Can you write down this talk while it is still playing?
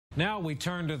Now we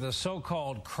turn to the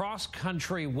so-called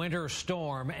cross-country winter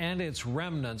storm and its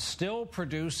remnants, still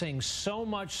producing so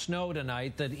much snow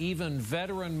tonight that even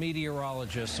veteran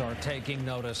meteorologists are taking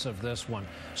notice of this one.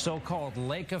 So-called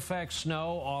lake effect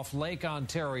snow off Lake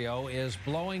Ontario is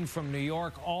blowing from New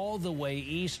York all the way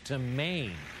east to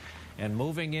Maine and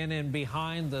moving in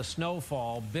behind the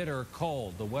snowfall, bitter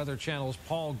cold. The Weather Channel's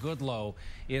Paul Goodloe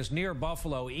is near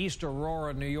Buffalo, East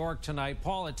Aurora, New York tonight.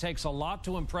 Paul, it takes a lot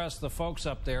to impress the folks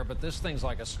up there, but this thing's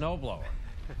like a snowblower.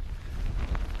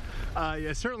 Yeah,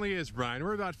 it certainly is, Brian.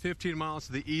 We're about 15 miles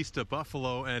to the east of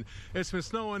Buffalo, and it's been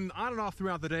snowing on and off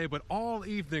throughout the day, but all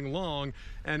evening long,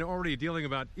 and already dealing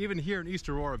about, even here in East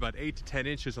Aurora, about 8 to 10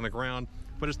 inches on the ground.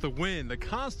 But it's the wind, the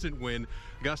constant wind,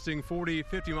 gusting 40,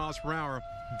 50 miles per hour,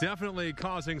 definitely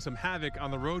causing some havoc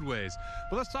on the roadways.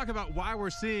 But let's talk about why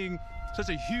we're seeing such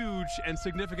a huge and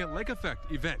significant lake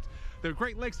effect event. The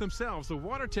Great Lakes themselves, the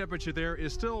water temperature there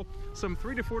is still some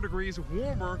 3 to 4 degrees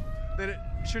warmer than it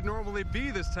should normally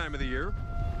be this time of the year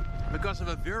because of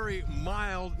a very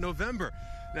mild November.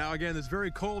 Now, again, this very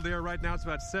cold air right now, it's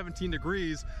about 17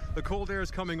 degrees. The cold air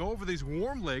is coming over these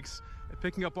warm lakes,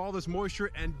 picking up all this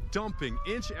moisture and dumping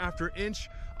inch after inch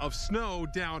of snow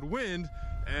downwind,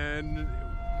 and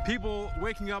people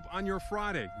waking up on your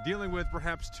Friday dealing with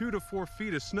perhaps 2 to 4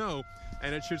 feet of snow,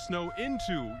 and it should snow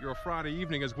into your Friday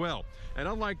evening as well. And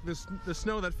unlike the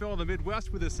snow that fell in the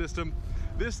Midwest with this system,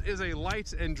 this is a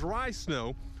light and dry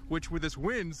snow, which with this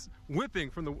winds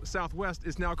whipping from the southwest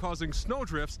is now causing snow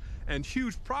drifts and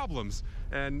huge problems.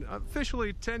 And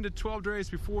officially 10 to 12 days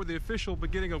before the official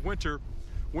beginning of winter,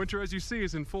 as you see,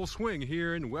 is in full swing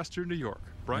here in western New York.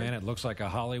 Brian? Man, it looks like a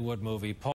Hollywood movie. Paul